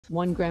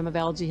1 gram of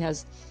algae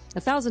has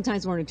 1,000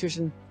 times more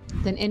nutrition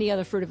than any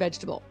other fruit or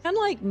vegetable.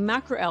 Unlike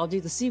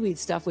macroalgae, the seaweed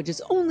stuff, which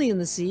is only in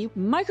the sea,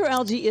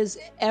 microalgae is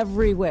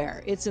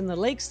everywhere. It's in the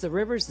lakes, the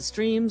rivers, the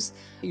streams,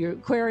 your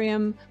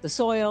aquarium, the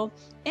soil,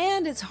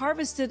 and it's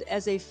harvested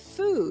as a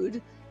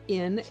food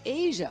in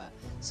Asia.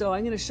 So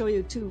I'm going to show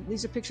you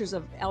these are pictures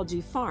of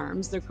algae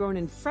farms. They're grown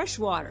in fresh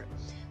water.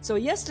 So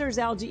yes, there's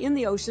algae in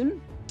the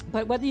ocean,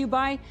 but whether you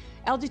buy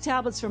algae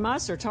tablets from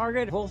us or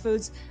Target, Whole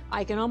Foods,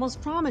 I can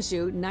almost promise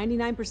you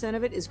 99%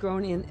 of it is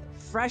grown in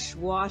fresh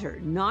water,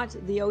 not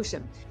the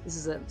ocean. This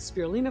is a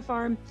spirulina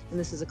farm and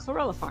this is a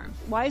chlorella farm.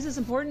 Why is this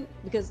important?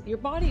 Because your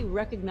body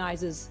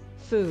recognizes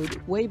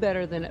food way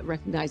better than it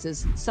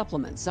recognizes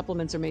supplements.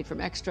 Supplements are made from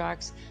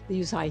extracts, they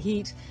use high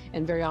heat,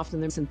 and very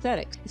often they're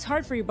synthetic. It's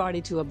hard for your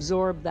body to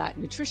absorb that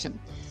nutrition.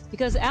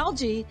 Because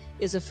algae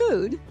is a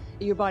food,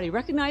 your body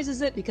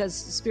recognizes it because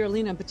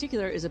spirulina in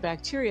particular is a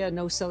bacteria,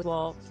 no cell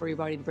wall for your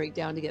body to break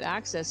down to get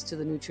access to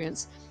the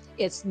nutrients.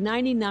 It's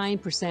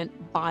 99%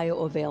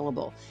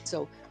 bioavailable.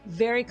 So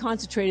very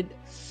concentrated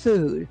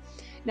food.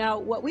 Now,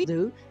 what we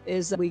do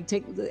is we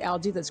take the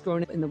algae that's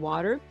grown in the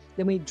water,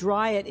 then we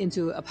dry it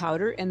into a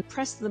powder and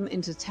press them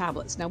into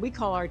tablets. Now, we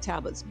call our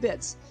tablets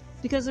bits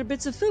because they're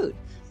bits of food.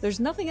 There's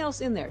nothing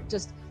else in there,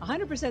 just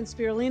 100%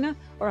 spirulina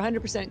or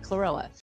 100% chlorella.